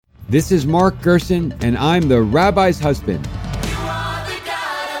This is Marc Gerson, and I'm the Rabbi's husband.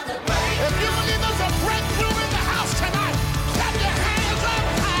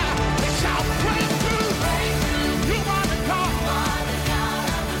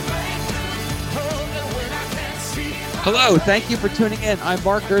 Hello, thank you for tuning in. I'm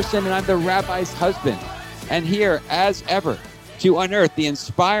Marc Gerson, and I'm the Rabbi's husband. And here, as ever, to unearth the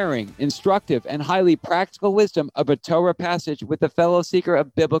inspiring, instructive, and highly practical wisdom of a Torah passage with a fellow seeker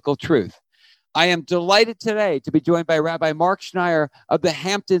of biblical truth. I am delighted today to be joined by Rabbi Marc Schneier of the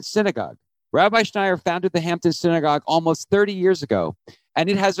Hampton Synagogue. Rabbi Schneier founded the Hampton Synagogue almost 30 years ago, and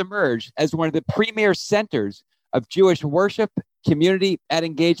it has emerged as one of the premier centers of Jewish worship, community, and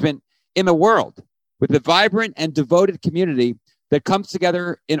engagement in the world, with a vibrant and devoted community that comes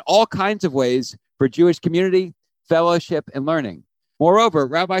together in all kinds of ways for Jewish community, fellowship, and learning. Moreover,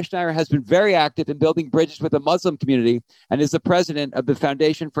 Rabbi Schneier has been very active in building bridges with the Muslim community and is the president of the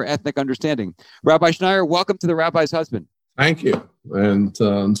Foundation for Ethnic Understanding. Rabbi Schneier, welcome to the Rabbi's husband. Thank you. And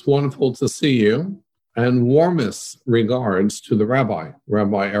it's wonderful to see you. And warmest regards to the Rabbi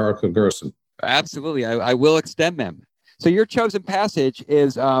Erica Gerson. Absolutely. I will extend them. So your chosen passage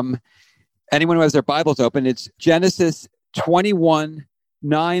is, anyone who has their Bibles open, it's Genesis 21,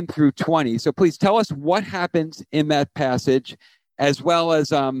 9 through 20. So please tell us what happens in that passage, as well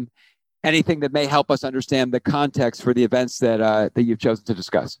as anything that may help us understand the context for the events that you've chosen to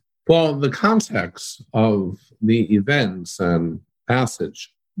discuss. Well, the context of the events and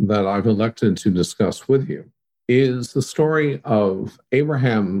passage that I've elected to discuss with you is the story of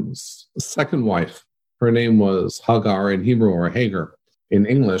Abraham's second wife. Her name was Hagar in Hebrew, or Hagar in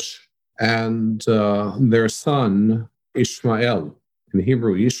English, and their son Ishmael, in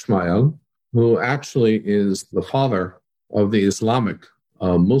Hebrew Ishmael, who actually is the father of the Islamic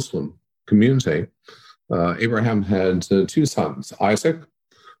Muslim community. Abraham had two sons, Isaac,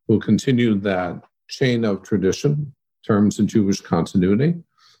 who continued that chain of tradition in terms of Jewish continuity,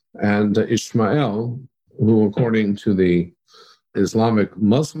 and Ishmael, who according to the Islamic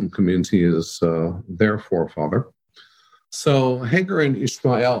Muslim community is their forefather. So Hagar and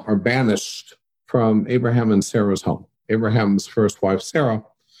Ishmael are banished from Abraham and Sarah's home. Abraham's first wife, Sarah,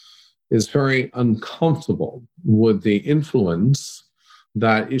 is very uncomfortable with the influence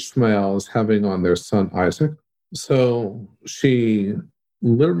that Ishmael is having on their son Isaac. So she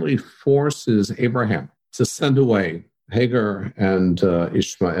literally forces Abraham to send away Hagar and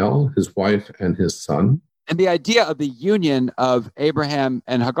Ishmael, his wife and his son. And the idea of the union of Abraham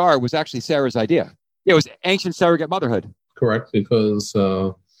and Hagar was actually Sarah's idea. It was ancient surrogate motherhood. Correct, because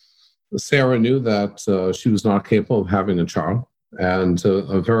Sarah knew that she was not capable of having a child, and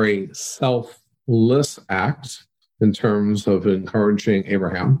a very selfless act in terms of encouraging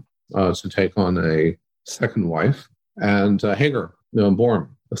Abraham to take on a second wife. And Hagar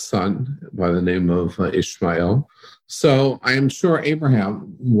born a son by the name of Ishmael. So I am sure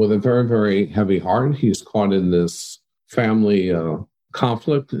Abraham, with a very, very heavy heart, he's caught in this family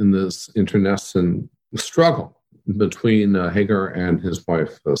conflict, in this internecine struggle between Hagar and his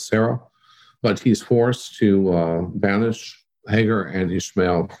wife Sarah. But he's forced to banish Hagar and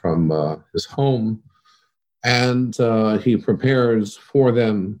Ishmael from his home, and he prepares for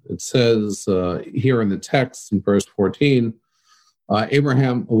them. It says here in the text in verse 14,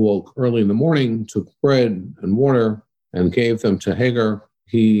 Abraham awoke early in the morning, took bread and water, and gave them to Hagar.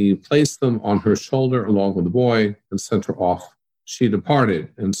 He placed them on her shoulder along with the boy and sent her off. She departed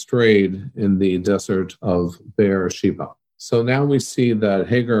and strayed in the desert of Beersheba. So now we see that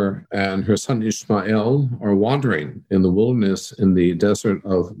Hagar and her son Ishmael are wandering in the wilderness in the desert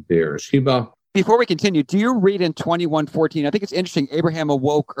of Beersheba. Before we continue, do you read in 21:14? I think it's interesting. Abraham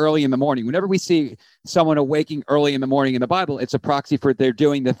awoke early in the morning. Whenever we see someone awaking early in the morning in the Bible, it's a proxy for they're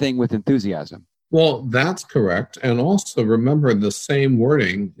doing the thing with enthusiasm. Well, that's correct. And also remember, the same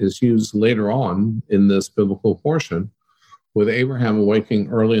wording is used later on in this biblical portion with Abraham awaking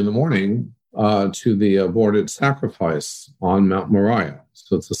early in the morning to the aborted sacrifice on Mount Moriah.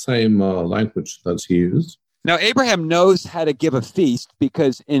 So it's the same language that's used. Now, Abraham knows how to give a feast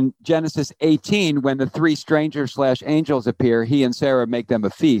because in Genesis 18, when the three strangers/angels appear, he and Sarah make them a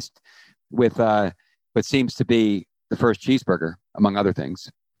feast with what seems to be the first cheeseburger, among other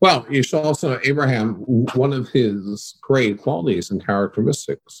things. Well, you should also, Abraham, one of his great qualities and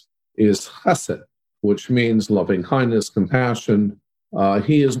characteristics is chesed, which means loving kindness, compassion.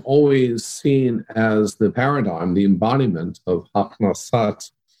 He is always seen as the paradigm, the embodiment of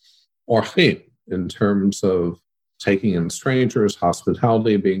haknasat orchim, in terms of taking in strangers,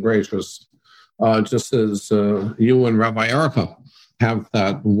 hospitality, being gracious, just as you and Rabbi Erica have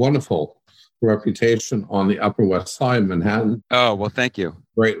that wonderful reputation on the Upper West Side, Manhattan. Oh, well, thank you.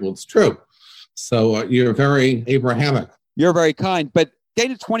 Great. Well, it's true. So you're very Abrahamic. You're very kind. But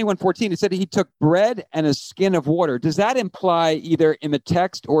Dana 21:14, it said he took bread and a skin of water. Does that imply either in the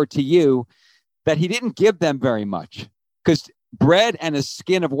text or to you that he didn't give them very much? Because bread and a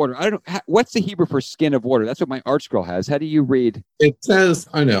skin of water. I don't know. What's the Hebrew for skin of water? That's what my art scroll has. How do you read? It says,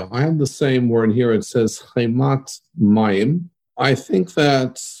 I know, I have the same word here. It says chemat mayim. I think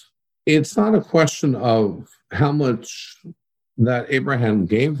that it's not a question of how much that Abraham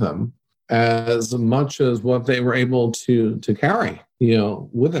gave them as much as what they were able to carry,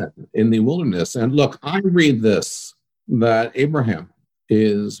 with it in the wilderness. And look, I read this, that Abraham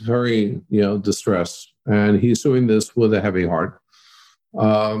is very, distressed, and he's doing this with a heavy heart.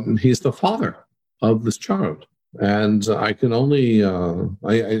 He's the father of this child. And I can only,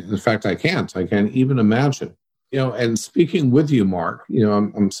 in fact, I can't even imagine, and speaking with you, Mark,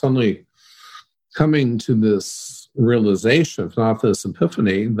 I'm suddenly coming to this realization, if not this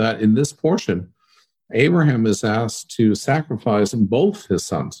epiphany, that in this portion, Abraham is asked to sacrifice both his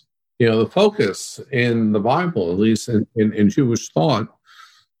sons. The focus in the Bible, at least in Jewish thought,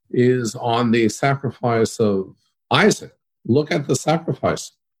 is on the sacrifice of Isaac. Look at the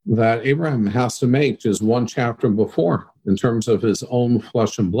sacrifice that Abraham has to make just one chapter before in terms of his own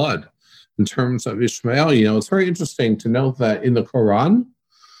flesh and blood. In terms of Ishmael, it's very interesting to note that in the Quran,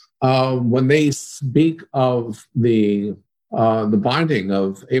 when they speak of the binding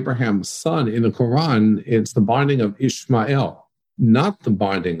of Abraham's son in the Quran, it's the binding of Ishmael, not the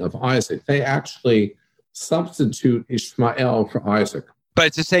binding of Isaac. They actually substitute Ishmael for Isaac. But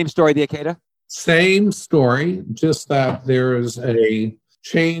it's the same story, the Akedah? Same story, just that there's a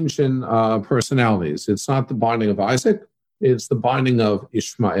change in personalities. It's not the binding of Isaac, it's the binding of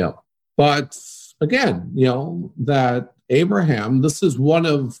Ishmael. But again, that Abraham, this is one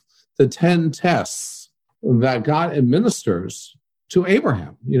of the 10 tests that God administers to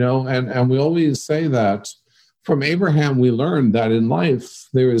Abraham, and we always say that from Abraham, we learn that in life,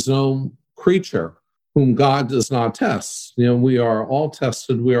 there is no creature whom God does not test. We are all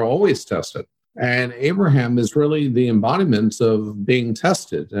tested. We are always tested. And Abraham is really the embodiment of being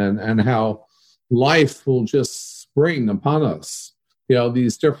tested and how life will just spring upon us,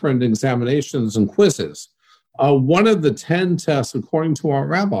 these different examinations and quizzes. One of the 10 tests, according to our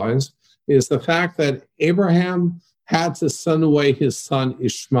rabbis, is the fact that Abraham had to send away his son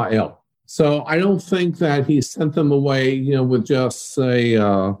Ishmael. So I don't think that he sent them away, with just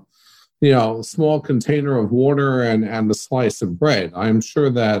a small container of water and a slice of bread. I'm sure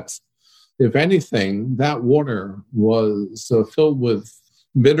that, if anything, that water was filled with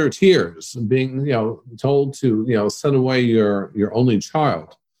bitter tears, being told to send away your only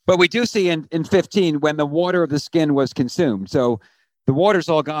child. But we do see in 15 when the water of the skin was consumed. So the water's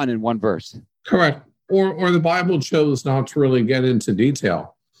all gone in one verse. Correct. Or the Bible chose not to really get into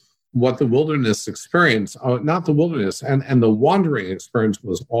detail what the wilderness experience, not the wilderness, and the wandering experience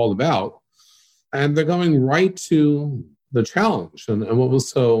was all about. And they're going right to the challenge and what was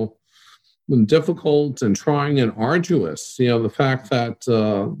so difficult and trying and arduous, the fact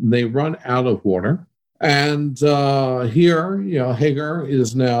that they run out of water. And here, Hagar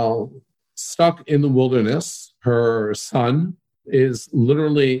is now stuck in the wilderness. Her son is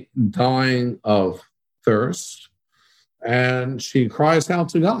literally dying of thirst. And she cries out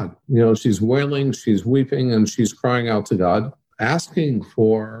to God. She's wailing, she's weeping, and she's crying out to God, asking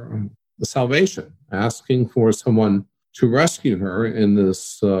for the salvation, asking for someone to rescue her in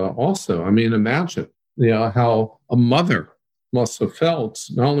this also. I mean, imagine, how a mother must have felt,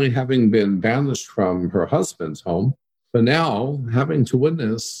 not only having been banished from her husband's home, but now having to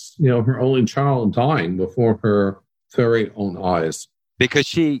witness, her only child dying before her very own eyes. Because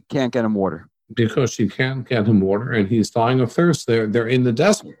she can't get him water. Because she can't get him water, and he's dying of thirst. They're in the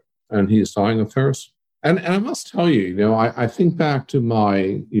desert, and he's dying of thirst. And I must tell you, I think back to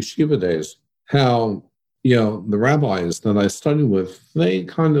my yeshiva days, how, the rabbis that I studied with, they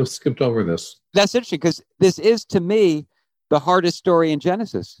kind of skipped over this. That's interesting, because this is, to me, the hardest story in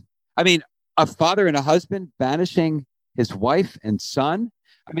Genesis. I mean, a father and a husband banishing his wife and son.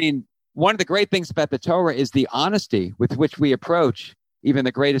 I mean, one of the great things about the Torah is the honesty with which we approach even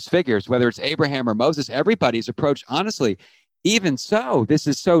the greatest figures, whether it's Abraham or Moses. Everybody's approached honestly. Even so, this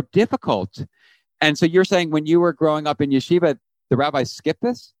is so difficult. And so you're saying when you were growing up in yeshiva, the rabbis skipped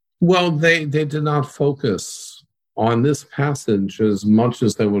this? Well, they did not focus on this passage as much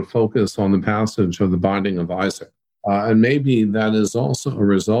as they would focus on the passage of the binding of Isaac. And maybe that is also a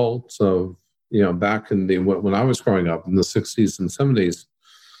result of, back in when I was growing up in the 60s and 70s,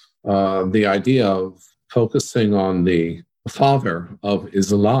 the idea of focusing on the father of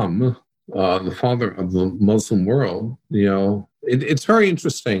Islam, the father of the Muslim world, It's very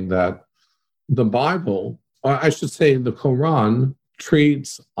interesting that the Bible, or I should say the Quran,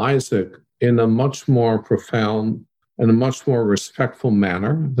 treats Isaac in a much more profound and a much more respectful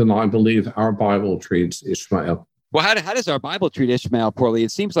manner than I believe our Bible treats Ishmael. Well, how does our Bible treat Ishmael poorly?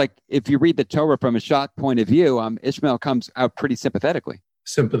 It seems like if you read the Torah from a shot point of view, Ishmael comes out pretty sympathetically.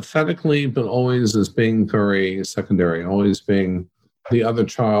 Sympathetically, but always as being very secondary, always being the other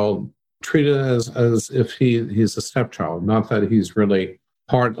child, treated as if he's a stepchild, not that he's really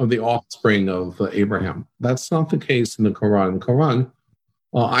part of the offspring of Abraham. That's not the case in the Quran. In the Quran,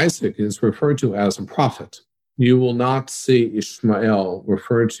 Isaac is referred to as a prophet. You will not see Ishmael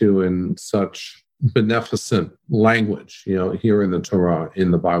referred to in such beneficent language, here in the Torah, in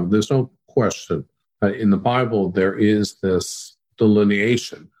the Bible. There's no question. In the Bible, there is this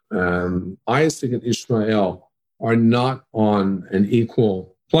delineation. And Isaac and Ishmael are not on an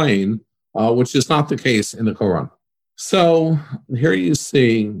equal plane, which is not the case in the Quran. So here you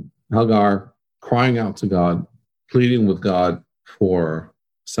see Hagar crying out to God, pleading with God for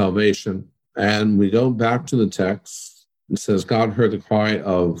salvation. And we go back to the text. It says, God heard the cry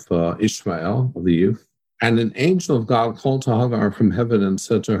of Ishmael, of the youth. And an angel of God called to Hagar from heaven and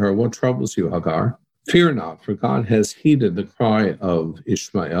said to her, what troubles you, Hagar? Fear not, for God has heeded the cry of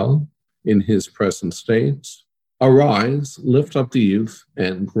Ishmael in his present state. Arise, lift up the youth,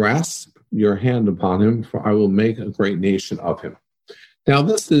 and grasp your hand upon him, for I will make a great nation of him. Now,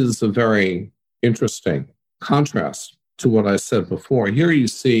 this is a very interesting contrast to what I said before. Here you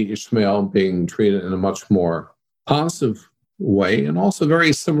see Ishmael being treated in a much more positive way, and also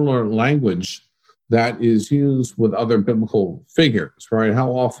very similar language that is used with other biblical figures, right?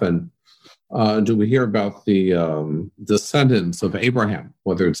 How often do we hear about the descendants of Abraham,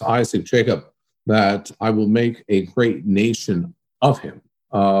 whether it's Isaac, Jacob, that I will make a great nation of him?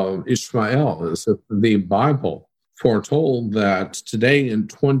 Ishmael, is the Bible foretold that today in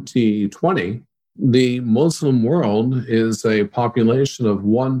 2020, the Muslim world is a population of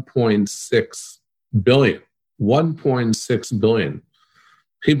 1.6 billion. 1.6 billion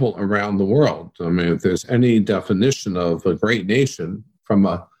people around the world. I mean, if there's any definition of a great nation from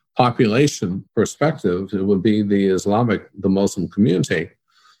a population perspective, it would be the Muslim community.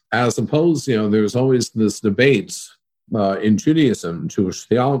 As opposed, there's always this debate in Judaism, Jewish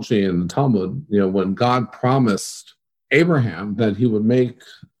theology, and the Talmud, when God promised Abraham that he would make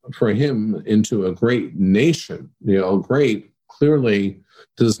for him into a great nation, great clearly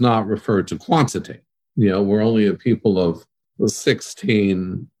does not refer to quantity. We're only a people of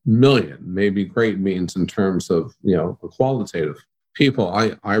 16 million. Maybe great means in terms of, a qualitative people.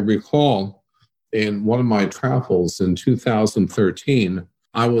 I recall in one of my travels in 2013,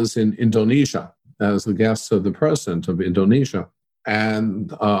 I was in Indonesia as the guest of the president of Indonesia.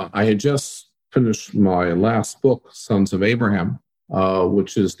 And I had just finished my last book, Sons of Abraham,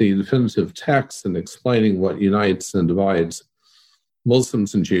 which is the definitive text in explaining what unites and divides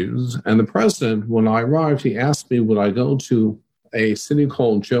Muslims and Jews. And the president, when I arrived, he asked me, would I go to a city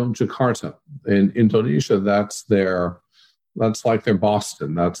called Yogyakarta in Indonesia? That's like their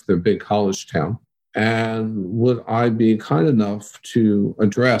Boston. That's their big college town. And would I be kind enough to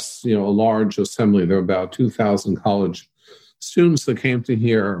address, a large assembly? There were about 2,000 college students that came to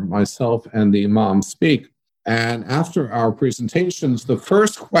hear myself and the imam speak. And after our presentations, the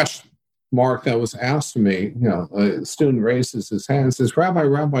first question, Mark, that was asked to me, a student raises his hand and says,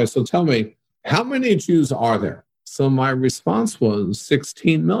 Rabbi, so tell me, how many Jews are there? So my response was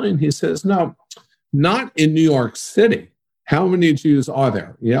 16 million. He says, no, not in New York City. How many Jews are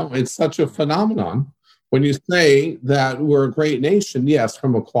there? It's such a phenomenon. When you say that we're a great nation, yes,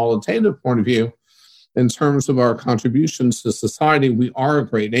 from a qualitative point of view, in terms of our contributions to society, we are a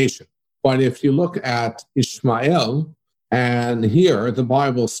great nation. But if you look at Ishmael, and here the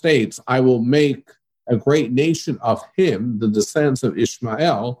Bible states, I will make a great nation of him, the descendants of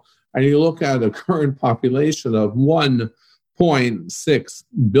Ishmael, and you look at a current population of 1.6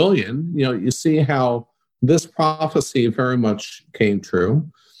 billion, you see how this prophecy very much came true.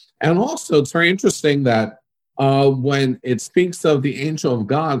 And also, it's very interesting that when it speaks of the angel of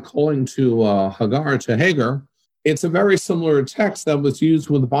God calling to Hagar, it's a very similar text that was used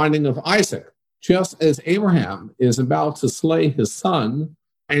with the binding of Isaac. Just as Abraham is about to slay his son,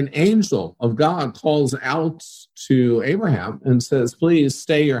 an angel of God calls out to Abraham and says, please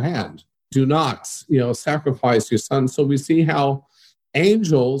stay your hand. Do not, sacrifice your son. So we see how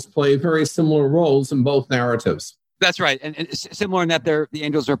angels play very similar roles in both narratives. That's right. And similar in that the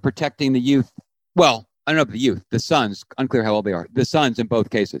angels are protecting the youth. Well, I don't know about the youth, the sons, unclear how old they are, the sons in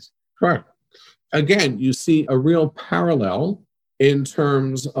both cases. Correct. Again, you see a real parallel in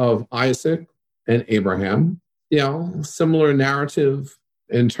terms of Isaac and Abraham, similar narrative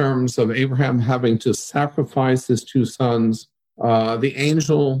in terms of Abraham having to sacrifice his two sons. The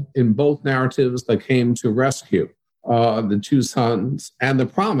angel in both narratives that came to rescue the two sons, and the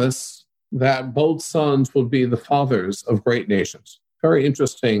promise that both sons would be the fathers of great nations. Very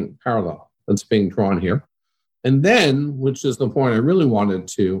interesting parallel that's being drawn here. And then, which is the point I really wanted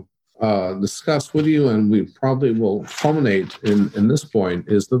to discuss with you, and we probably will culminate in this point,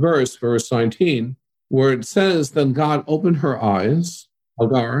 is the verse 19, where it says, then God opened her eyes,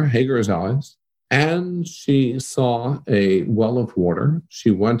 Hagar's eyes, and she saw a well of water.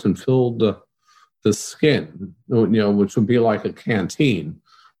 She went and filled the skin, which would be like a canteen,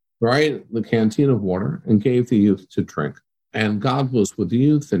 right? The canteen of water, and gave the youth to drink. And God was with the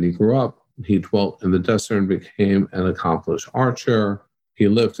youth, and he grew up. He dwelt in the desert and became an accomplished archer. He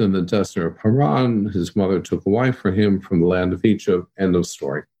lived in the desert of Paran. His mother took a wife for him from the land of Egypt. End of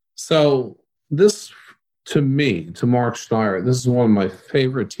story. So this, to me, to Marc Schneier, this is one of my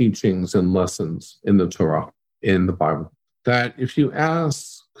favorite teachings and lessons in the Torah, in the Bible, that if you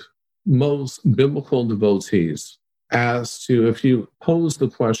ask most biblical devotees as to, if you pose the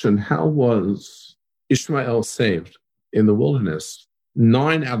question, how was Ishmael saved in the wilderness?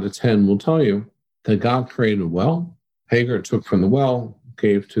 9 out of 10 will tell you that God created a well. Hagar took from the well,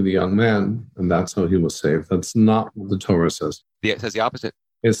 gave to the young man, and that's how he was saved. That's not what the Torah says. Yeah, it says the opposite.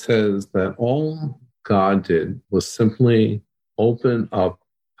 It says that all God did was simply open up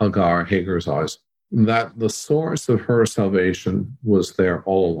Hagar's eyes, that the source of her salvation was there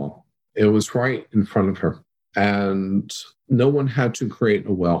all along. It was right in front of her, and no one had to create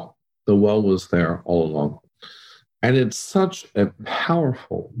a well. The well was there all along. And it's such a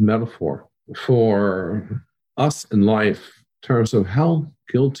powerful metaphor for us in life in terms of how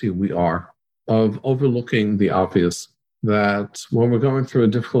guilty we are of overlooking the obvious, that when we're going through a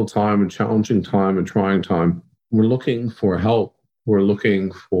difficult time, a challenging time, a trying time, we're looking for help, we're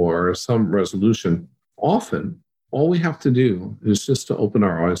looking for some resolution. Often, all we have to do is just to open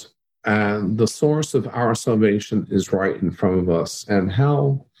our eyes, and the source of our salvation is right in front of us. And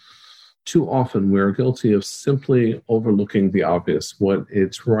how too often we're guilty of simply overlooking the obvious, when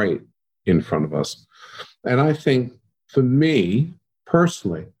it's right in front of us. And I think, for me,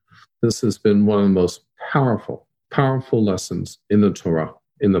 personally, this has been one of the most powerful lessons in the Torah,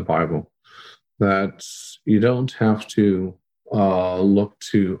 in the Bible, that you don't have to look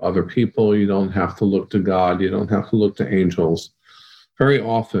to other people, you don't have to look to God, you don't have to look to angels. Very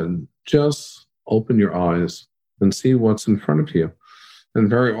often, just open your eyes and see what's in front of you. And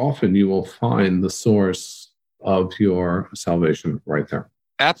very often you will find the source of your salvation right there.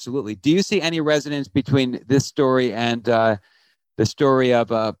 Absolutely. Do you see any resonance between this story and the story of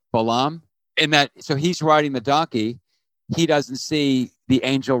Balaam? In that, so he's riding the donkey. He doesn't see the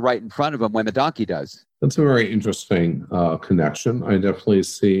angel right in front of him when the donkey does. That's a very interesting connection. I definitely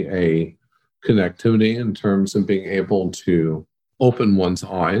see a connectivity in terms of being able to open one's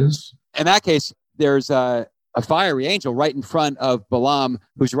eyes. In that case, there's a fiery angel right in front of Balaam,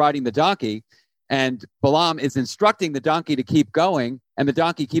 who's riding the donkey, and Balaam is instructing the donkey to keep going, and the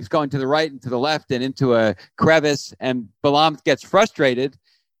donkey keeps going to the right and to the left and into a crevice, and Balaam gets frustrated,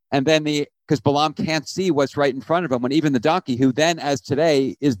 and then because Balaam can't see what's right in front of him, when even the donkey, who then, as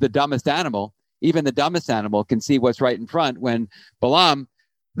today, is the dumbest animal, even the dumbest animal can see what's right in front, when Balaam,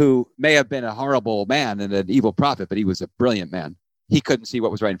 who may have been a horrible man and an evil prophet, but he was a brilliant man, he couldn't see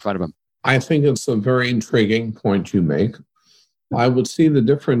what was right in front of him. I think it's a very intriguing point you make. I would see the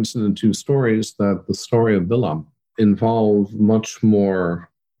difference in the two stories, that the story of Balaam involved much more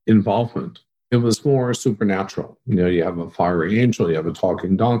involvement. It was more supernatural. You have a fiery angel, you have a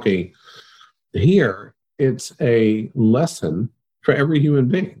talking donkey. Here, it's a lesson for every human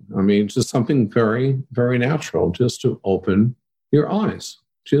being. I mean, it's just something very, very natural, just to open your eyes,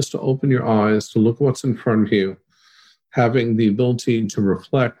 to look what's in front of you. Having the ability to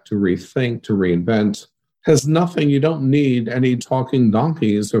reflect, to rethink, to reinvent, has nothing. You don't need any talking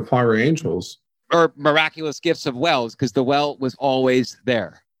donkeys or fiery angels. Or miraculous gifts of wells, because the well was always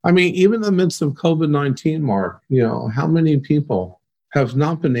there. I mean, even in the midst of COVID-19, Mark, how many people have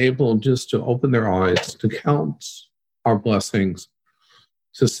not been able just to open their eyes, to count our blessings,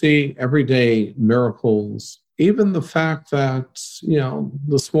 to see everyday miracles. Even the fact that,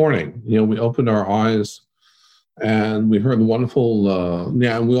 this morning, we opened our eyes and we heard the wonderful,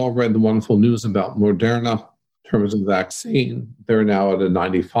 and we all read the wonderful news about Moderna in terms of the vaccine. They're now at a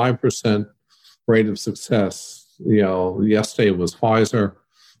 95% rate of success. Yesterday was Pfizer,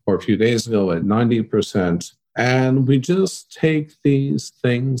 or a few days ago at 90%. And we just take these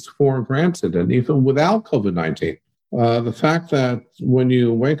things for granted. And even without COVID-19, The fact that when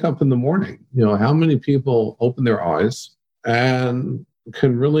you wake up in the morning, how many people open their eyes and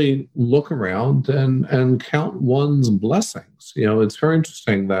can really look around and count one's blessings. It's very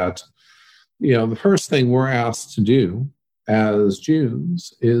interesting that, the first thing we're asked to do as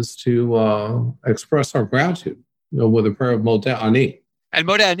Jews is to express our gratitude, with a prayer of Modeh Ani. And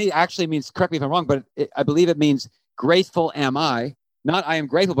Modeh Ani actually means, correct me if I'm wrong, but I believe it means grateful am I. Not I am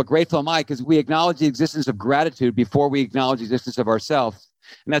grateful, but grateful am I, because we acknowledge the existence of gratitude before we acknowledge the existence of ourselves.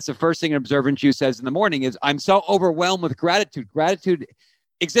 And that's the first thing an observant Jew says in the morning is, I'm so overwhelmed with gratitude. Gratitude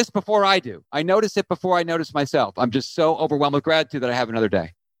exists before I do. I notice it before I notice myself. I'm just so overwhelmed with gratitude that I have another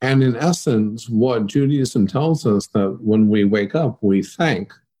day. And in essence, what Judaism tells us that when we wake up, we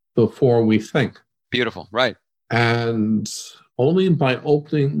thank before we think. Beautiful, right. And only by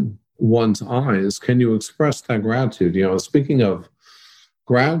opening one's eyes can you express that gratitude. Speaking of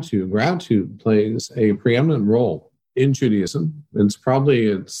gratitude plays a preeminent role in Judaism. It's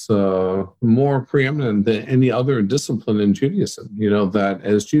more preeminent than any other discipline in Judaism. That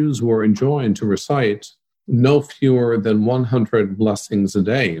as Jews we're enjoined to recite no fewer than 100 blessings a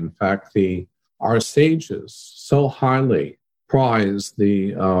day. In fact, our sages so highly prize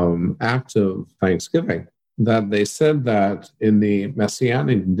the act of thanksgiving that they said that in the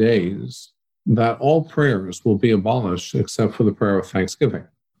Messianic days, that all prayers will be abolished except for the prayer of thanksgiving.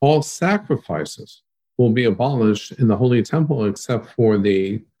 All sacrifices will be abolished in the Holy Temple except for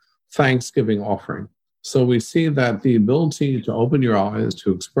the thanksgiving offering. So we see that the ability to open your eyes,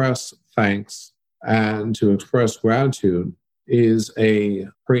 to express thanks, and to express gratitude is a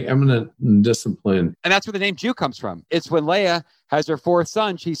preeminent discipline. And that's where the name Jew comes from. It's when Leah has her fourth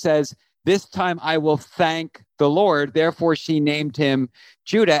son, she says, this time I will thank the Lord. Therefore, she named him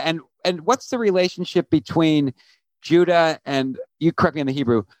Judah. And what's the relationship between Judah and, you correct me in the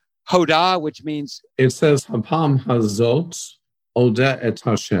Hebrew, Hodah, which means? It says, Hapam hazot odeh et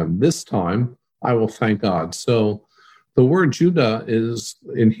Hashem. This time I will thank God. So the word Judah is,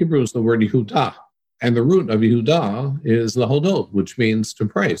 in Hebrew, is the word Yehudah. And the root of Yehudah is lahodot, which means to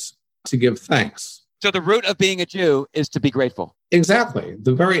praise, to give thanks. So the root of being a Jew is to be grateful. Exactly.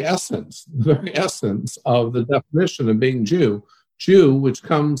 The very essence of the definition of being Jew,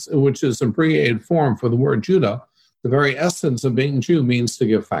 which is abbreviated form for the word Judah, the very essence of being Jew means to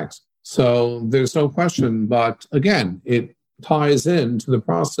give thanks. So there's no question, but again, it ties into the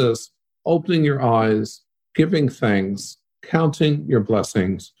process, opening your eyes, giving thanks, counting your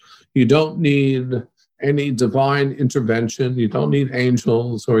blessings. You don't need any divine intervention. You don't need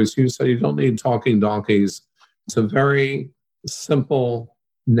angels, or as you say, you don't need talking donkeys. It's a very simple,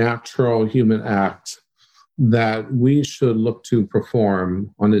 natural human act that we should look to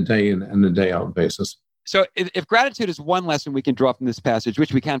perform on a day in and a day out basis. So if gratitude is one lesson we can draw from this passage,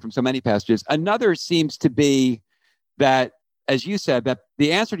 which we can from so many passages, another seems to be that, as you said, that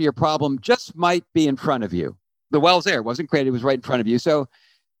the answer to your problem just might be in front of you. The well's there. It wasn't created. It was right in front of you. So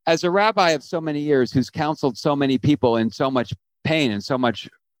as a rabbi of so many years who's counseled so many people in so much pain and so much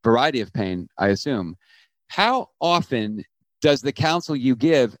variety of pain, I assume, how often does the counsel you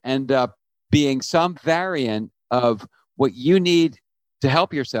give end up being some variant of what you need to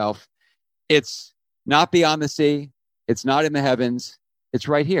help yourself? It's not beyond the sea. It's not in the heavens. It's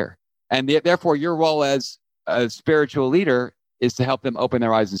right here. And therefore, your role as a spiritual leader is to help them open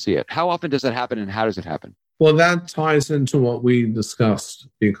their eyes and see it. How often does that happen, and how does it happen? Well, that ties into what we discussed,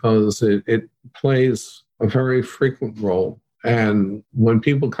 because it plays a very frequent role. And when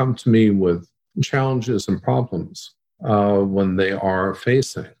people come to me with challenges and problems, when they are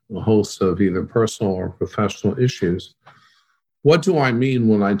facing a host of either personal or professional issues, what do I mean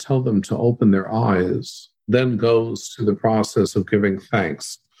when I tell them to open their eyes, then goes to the process of giving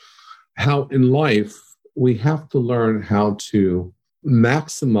thanks? How in life, we have to learn how to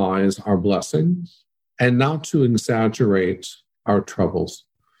maximize our blessings and not to exaggerate our troubles.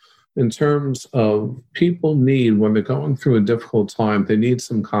 In terms of people need, when they're going through a difficult time, they need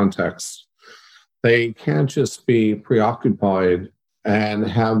some context. They can't just be preoccupied and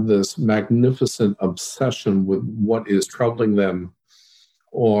have this magnificent obsession with what is troubling them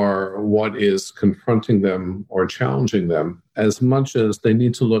or what is confronting them or challenging them, as much as they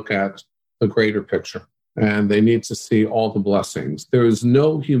need to look at the greater picture and they need to see all the blessings. There is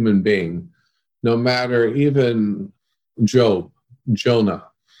no human being, no matter even Job, Jonah,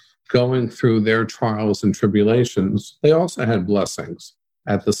 going through their trials and tribulations, they also had blessings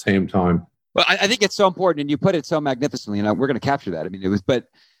at the same time. Well, I think it's so important, and you put it so magnificently, and we're going to capture that. I mean, but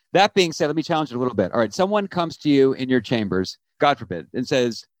that being said, let me challenge it a little bit. All right, someone comes to you in your chambers, God forbid, and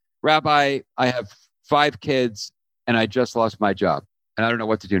says, Rabbi, I have 5 kids, and I just lost my job, and I don't know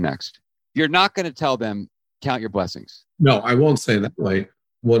what to do next. You're not going to tell them, count your blessings. No, I won't say that way.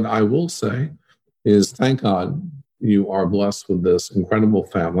 What I will say is thank God you are blessed with this incredible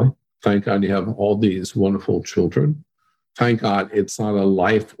family. Thank God you have all these wonderful children. Thank God it's not a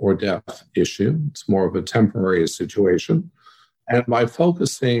life or death issue. It's more of a temporary situation. And by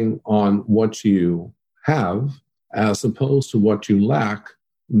focusing on what you have as opposed to what you lack,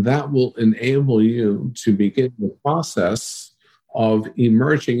 that will enable you to begin the process of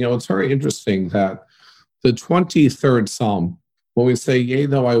emerging. You know, it's very interesting that the 23rd Psalm, when we say, yea,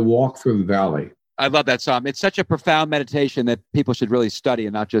 though I walk through the valley. I love that Psalm. It's such a profound meditation that people should really study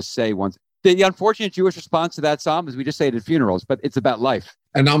and not just say once. The unfortunate Jewish response to that Psalm is we just say it at funerals, but it's about life.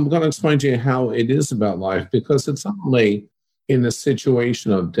 And I'm going to explain to you how it is about life, because it's not only in the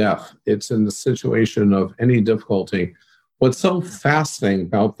situation of death, it's in the situation of any difficulty. What's so fascinating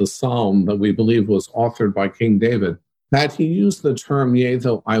about the Psalm that we believe was authored by King David, that he used the term, yea,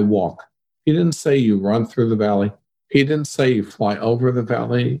 though I walk. He didn't say you run through the valley. He didn't say you fly over the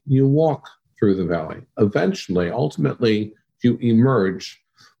valley. You walk through the valley. Eventually, ultimately, you emerge,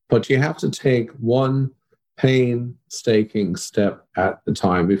 but you have to take one painstaking step at a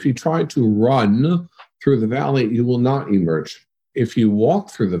time. If you try to run through the valley, you will not emerge. If you walk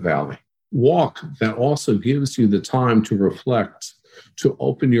through the valley, that also gives you the time to reflect, to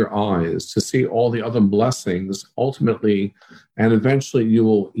open your eyes, to see all the other blessings ultimately, and eventually you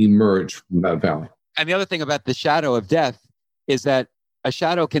will emerge from that valley. And the other thing about the shadow of death is that a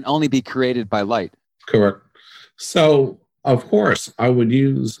shadow can only be created by light. Correct. So, of course, I would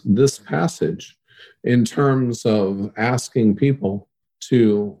use this passage in terms of asking people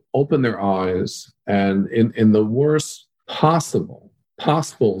to open their eyes, and in the worst possible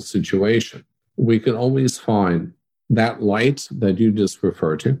situation, we can always find that light that you just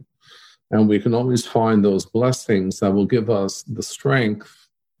referred to, and we can always find those blessings that will give us the strength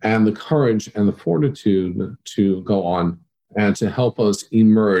and the courage and the fortitude to go on and to help us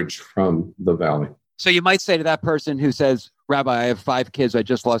emerge from the valley. So you might say to that person who says, Rabbi, I have 5 kids, I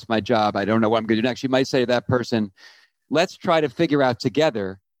just lost my job, I don't know what I'm going to do next. You might say to that person, let's try to figure out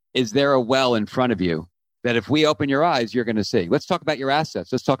together, is there a well in front of you that if we open your eyes, you're going to see? Let's talk about your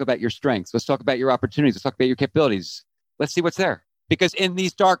assets. Let's talk about your strengths. Let's talk about your opportunities. Let's talk about your capabilities. Let's see what's there. Because in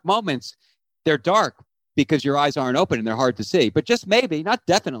these dark moments, they're dark because your eyes aren't open and they're hard to see. But just maybe, not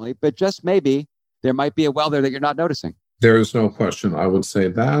definitely, but just maybe, there might be a well there that you're not noticing. There is no question. I would say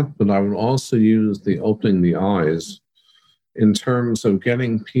that, but I would also use the opening the eyes in terms of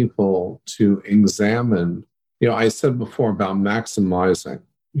getting people to examine. You know, I said before about maximizing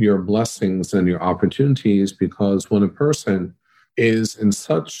your blessings and your opportunities, because when a person is in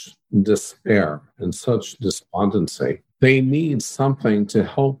such despair and such despondency, they need something to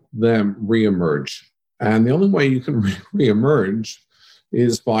help them reemerge. And the only way you can reemerge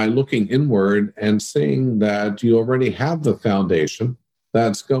is by looking inward and seeing that you already have the foundation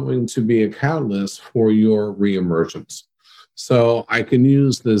that's going to be a catalyst for your reemergence. So I can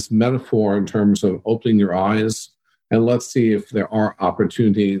use this metaphor in terms of opening your eyes, and let's see if there are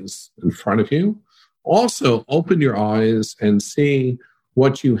opportunities in front of you. Also, open your eyes and see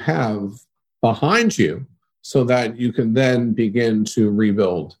what you have behind you so that you can then begin to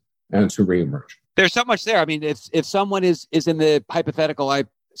rebuild and to reemerge. There's so much there. I mean, if someone is in the hypothetical I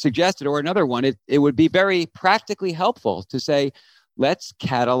suggested or another one, it would be very practically helpful to say, let's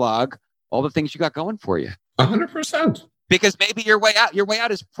catalog all the things you got going for you. 100%. Because maybe your way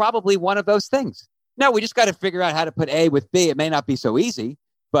out is probably one of those things. No, we just got to figure out how to put A with B. It may not be so easy,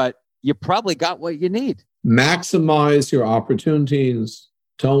 but you probably got what you need. Maximize your opportunities.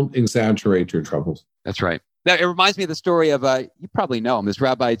 Don't exaggerate your troubles. That's right. Now, it reminds me of the story of, you probably know him, this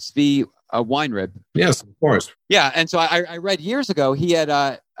Rabbi Tzvi Weinrib. Yes, of course. Yeah. And so I read years ago, he had,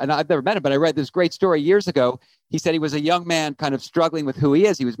 and I've never met him, but I read this great story years ago. He said he was a young man kind of struggling with who he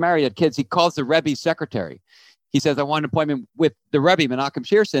is. He was married, had kids. He calls the Rebbe's secretary. He says, I want an appointment with the Rebbe, Menachem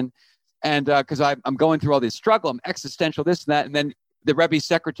Shearson. And because I'm going through all this struggle, I'm existential, this and that. And then the Rebbe's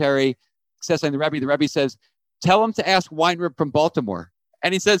secretary says something to the Rebbe says, tell him to ask Weinrib from Baltimore.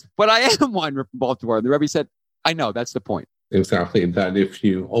 And he says, but I am Weinrib from Baltimore. And the Rebbe said, I know, that's the point. Exactly. That if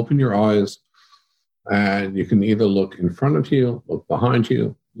you open your eyes and you can either look in front of you, look behind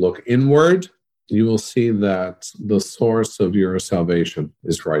you, look inward, you will see that the source of your salvation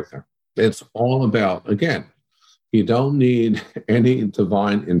is right there. It's all about, again, you don't need any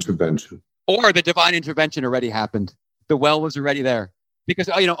divine intervention. Or the divine intervention already happened. The well was already there. Because,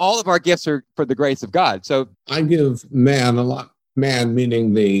 all of our gifts are for the grace of God. So I give man a lot. Man,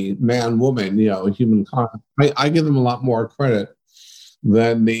 meaning the man-woman, humankind. I give them a lot more credit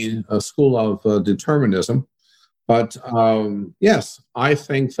than the school of determinism. But yes, I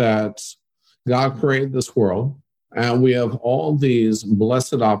think that God created this world, and we have all these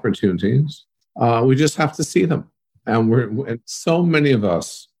blessed opportunities. We just have to see them. And so many of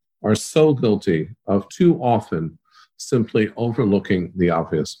us are so guilty of too often simply overlooking the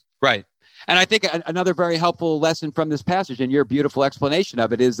obvious. Right. And I think another very helpful lesson from this passage and your beautiful explanation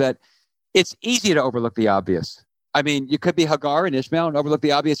of it is that it's easy to overlook the obvious. I mean, you could be Hagar and Ishmael and overlook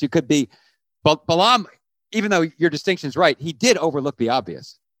the obvious. You could be Balaam, even though your distinction's right, he did overlook the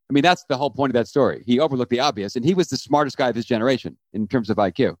obvious. I mean, that's the whole point of that story. He overlooked the obvious, and he was the smartest guy of his generation in terms of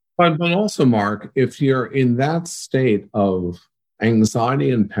IQ. But also, Mark, if you're in that state of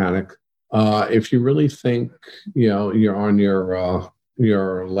anxiety and panic, if you really think, you're on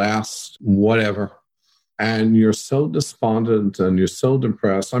your last whatever, and you're so despondent and you're so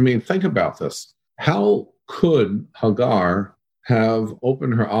depressed. I mean, think about this. How could Hagar have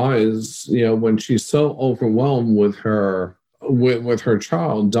opened her eyes, when she's so overwhelmed with her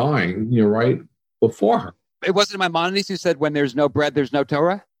child dying, right before her? It wasn't Maimonides who said, when there's no bread, there's no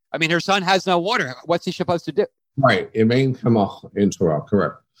Torah? I mean, her son has no water. What's he supposed to do? Right. It may come up in Torah,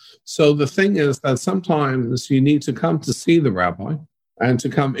 correct. So the thing is that sometimes you need to come to see the rabbi and to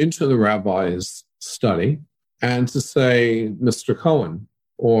come into the rabbi's study and to say, Mr. Cohen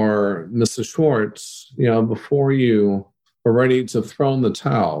or Mrs. Schwartz, before you are ready to throw in the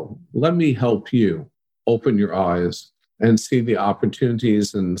towel, let me help you open your eyes and see the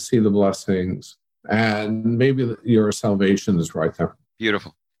opportunities and see the blessings. And maybe your salvation is right there.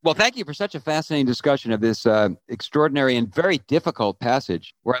 Beautiful. Well, thank you for such a fascinating discussion of this extraordinary and very difficult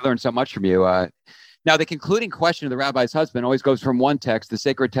passage where I learned so much from you. Now, the concluding question of the rabbi's husband always goes from one text, the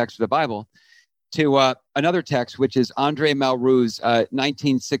sacred text of the Bible, to another text, which is Andre Malraux's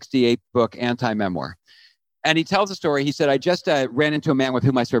 1968 book, Anti-Memoir. And he tells a story. He said, I just ran into a man with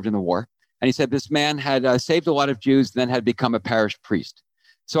whom I served in the war. And he said, this man had saved a lot of Jews, then had become a parish priest.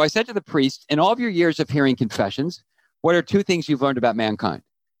 So I said to the priest, in all of your years of hearing confessions, what are two things you've learned about mankind?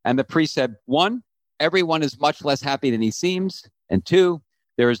 And the priest said, 1, everyone is much less happy than he seems. And 2,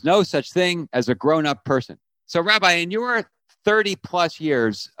 there is no such thing as a grown-up person. So, Rabbi, in your 30 plus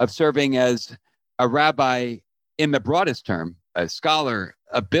years of serving as a rabbi in the broadest term, a scholar,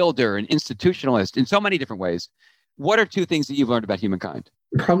 a builder, an institutionalist in so many different ways, what are two things that you've learned about humankind?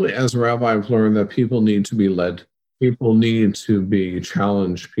 Probably as a rabbi, I've learned that people need to be led. People need to be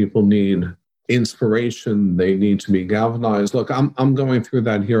challenged. People need inspiration. They need to be galvanized. Look, I'm going through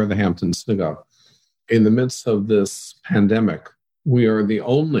that here at the Hampton Synagogue. In the midst of this pandemic, we are the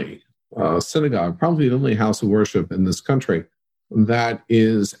only synagogue, probably the only house of worship in this country that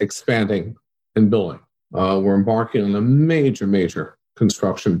is expanding and building. We're embarking on a major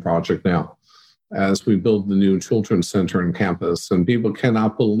construction project now as we build the new children's center on campus. And people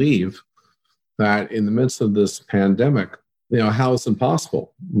cannot believe that in the midst of this pandemic, how is it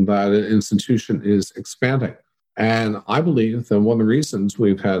possible that an institution is expanding? And I believe that one of the reasons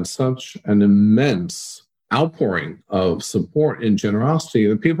we've had such an immense outpouring of support and generosity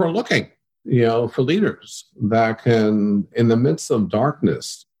that people are looking, for leaders that can, in the midst of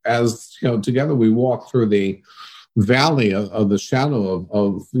darkness, as together we walk through the valley of the shadow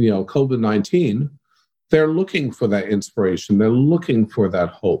of COVID-19, they're looking for that inspiration. They're looking for that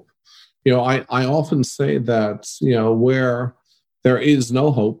hope. I often say that, where there is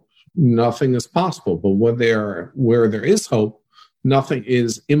no hope, nothing is possible. But where there is hope, nothing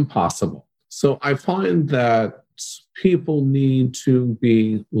is impossible. So I find that people need to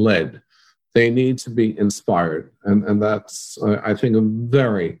be led. They need to be inspired. And that's, I think, a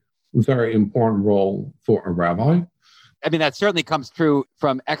very, very important role for a rabbi. I mean, that certainly comes through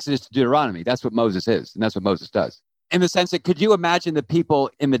from Exodus to Deuteronomy. That's what Moses is, and that's what Moses does. In the sense that, could you imagine the people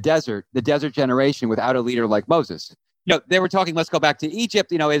in the desert generation without a leader like Moses? They were talking, let's go back to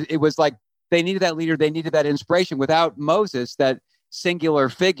Egypt. It was like they needed that leader. They needed that inspiration. Without Moses, that singular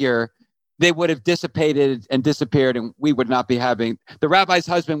figure, they would have dissipated and disappeared, and we would not be having, the rabbi's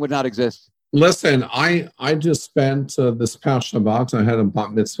husband would not exist. Listen, I just spent this past Shabbat, I had a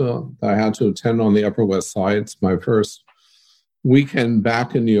bat mitzvah that I had to attend on the Upper West Side. It's my first weekend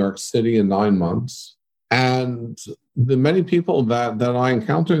back in New York City in 9 months. And the many people that I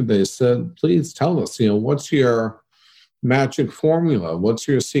encountered, they said, please tell us, what's your magic formula? What's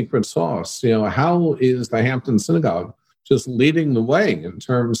your secret sauce? How is the Hampton Synagogue just leading the way in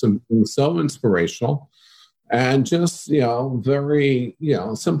terms of being so inspirational? And just, very,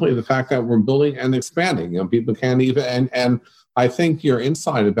 simply the fact that we're building and expanding. People can't even, and I think your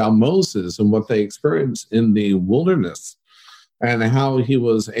insight about Moses and what they experienced in the wilderness and how he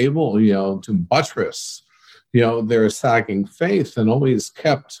was able, to buttress, their sagging faith and always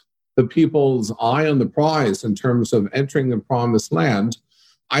kept the people's eye on the prize in terms of entering the promised land.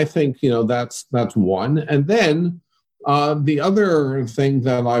 I think, that's one. And then the other thing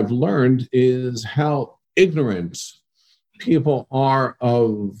that I've learned is how ignorant people are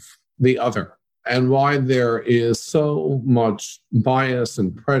of the other and why there is so much bias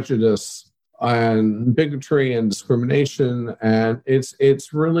and prejudice and bigotry and discrimination. And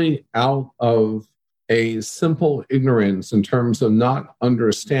it's really out of a simple ignorance in terms of not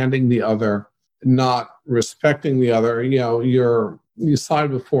understanding the other, not respecting the other. You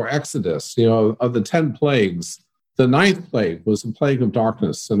cited before Exodus, of the 10 plagues, the 9th plague was a plague of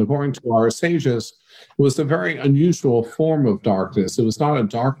darkness. And according to our sages, it was a very unusual form of darkness. It was not a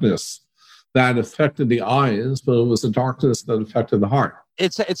darkness that affected the eyes, but it was a darkness that affected the heart.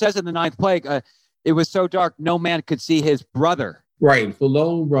 It says in the 9th plague, it was so dark, no man could see his brother. Right.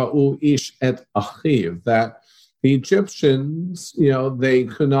 V'lo ra'u ish et achiv, that the Egyptians, they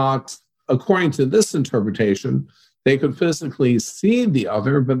could not, according to this interpretation, they could physically see the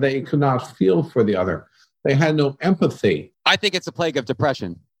other, but they could not feel for the other. They had no empathy. I think it's a plague of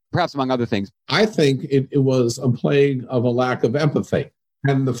depression, perhaps among other things. I think it was a plague of a lack of empathy.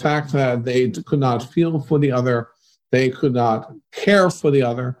 And the fact that they could not feel for the other, they could not care for the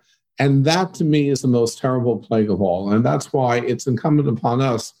other. And that, to me, is the most terrible plague of all. And that's why it's incumbent upon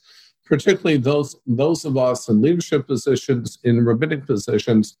us, particularly those of us in leadership positions, in rabbinic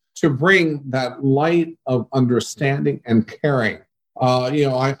positions, to bring that light of understanding and caring.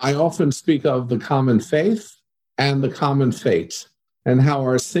 I often speak of the common faith and the common fate, and how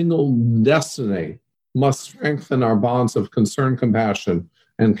our single destiny must strengthen our bonds of concern, compassion,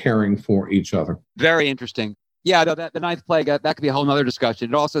 and caring for each other. Very interesting. Yeah, no, the 9th plague, that could be a whole nother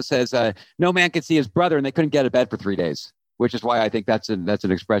discussion. It also says no man could see his brother, and they couldn't get out of bed for 3 days, which is why I think that's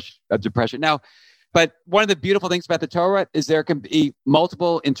an expression of depression. Now, but one of the beautiful things about the Torah is there can be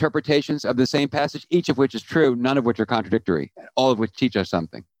multiple interpretations of the same passage, each of which is true, none of which are contradictory, all of which teach us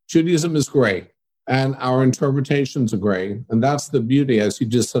something. Judaism is great, and our interpretations are great. And that's the beauty, as you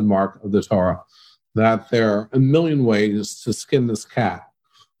just said, Mark, of the Torah, that there are a million ways to skin this cat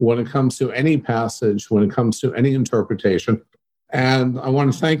when it comes to any passage, when it comes to any interpretation. And I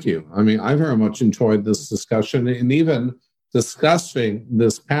want to thank you. I mean, I very much enjoyed this discussion, and even discussing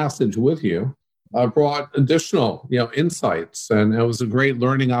this passage with you brought additional, insights. And it was a great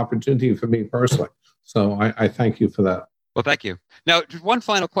learning opportunity for me personally. So I thank you for that. Well, thank you. Now, just one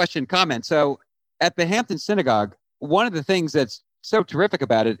final comment. So at the Hampton Synagogue, one of the things that's so terrific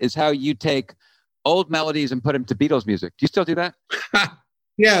about it is how you take old melodies and put them to Beatles music. Do you still do that?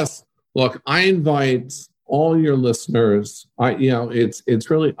 Yes. Look, I invite all your listeners. It's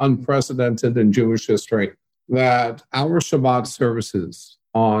really unprecedented in Jewish history that our Shabbat services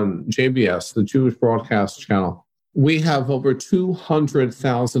on JBS, the Jewish Broadcast Channel, we have over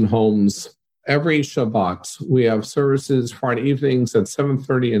 200,000 homes every Shabbat. We have services Friday evenings at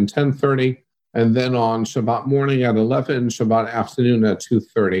 7:30 and 10:30, and then on Shabbat morning at 11, Shabbat afternoon at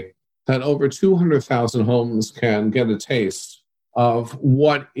 2:30. That over 200,000 homes can get a taste of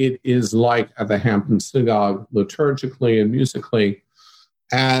what it is like at the Hampton Synagogue, liturgically and musically.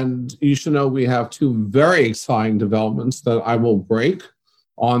 And you should know we have two very exciting developments that I will break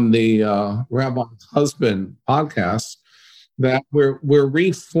on the Rabbi's Husband podcast, that we're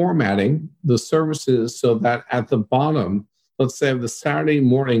reformatting the services so that at the bottom, let's say of the Saturday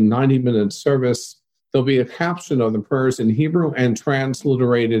morning 90-minute service, there'll be a caption of the prayers in Hebrew and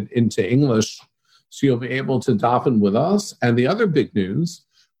transliterated into English, so you'll be able to daven with us. And the other big news,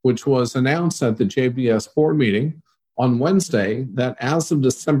 which was announced at the JBS board meeting on Wednesday, that as of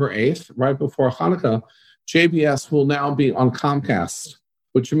December 8th, right before Hanukkah, JBS will now be on Comcast,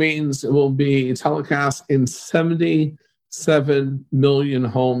 which means it will be telecast in 77 million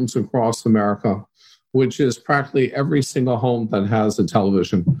homes across America, which is practically every single home that has a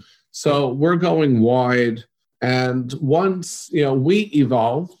television. So we're going wide. And once, we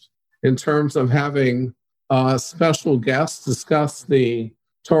evolved in terms of having special guests discuss the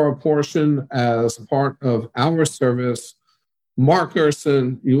Torah portion as part of our service, Marc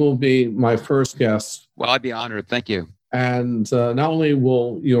Gerson, you will be my first guest. Well, I'd be honored. Thank you. And not only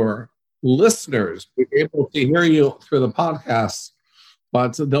will your listeners be able to hear you through the podcast,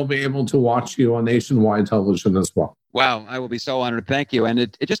 but they'll be able to watch you on nationwide television as well. Wow, I will be so honored. Thank you. And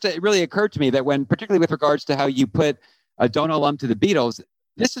it really occurred to me that when, particularly with regards to how you put Adon Olam to the Beatles,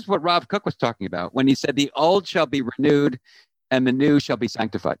 this is what Rav Kook was talking about when he said the old shall be renewed and the new shall be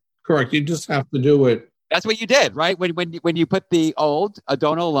sanctified. Correct. You just have to do it. That's what you did, right? When you put the old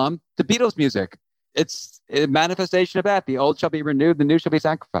Adon Olam to Beatles music, it's a manifestation of that. The old shall be renewed, the new shall be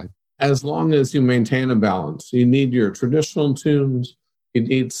sanctified. As long as you maintain a balance, you need your traditional tunes, you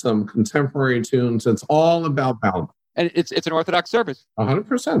need some contemporary tunes. It's all about balance. And it's an Orthodox service.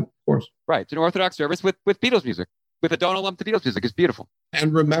 100%, of course. Right. It's an Orthodox service with Beatles music, with a Donald Lump to Beatles music. It's beautiful.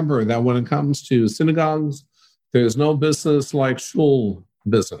 And remember that when it comes to synagogues, there's no business like shul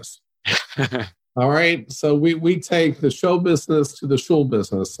business. All right. So we take the show business to the shul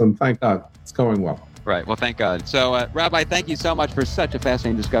business, and thank God it's going well. Right. Well, thank God. So, Rabbi, thank you so much for such a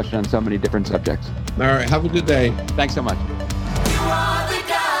fascinating discussion on so many different subjects. All right. Have a good day. Thanks so much. You are the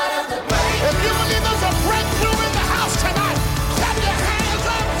God of the break. If you believe there's a breakthrough in the house tonight, clap your hands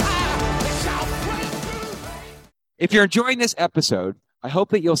up high. It shall break through. If you're enjoying this episode, I hope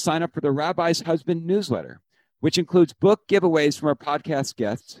that you'll sign up for the Rabbi's Husband newsletter, which includes book giveaways from our podcast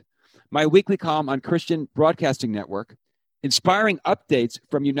guests, my weekly column on Christian Broadcasting Network, inspiring updates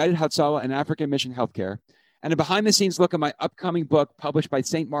from United Hatzalah and African Mission Healthcare, and a behind-the-scenes look at my upcoming book published by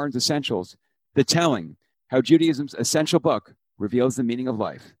St. Martin's Essentials, The Telling, How Judaism's Essential Book Reveals the Meaning of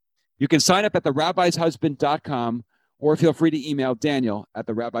Life. You can sign up at therabbishusband.com or feel free to email Daniel at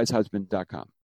therabbishusband.com.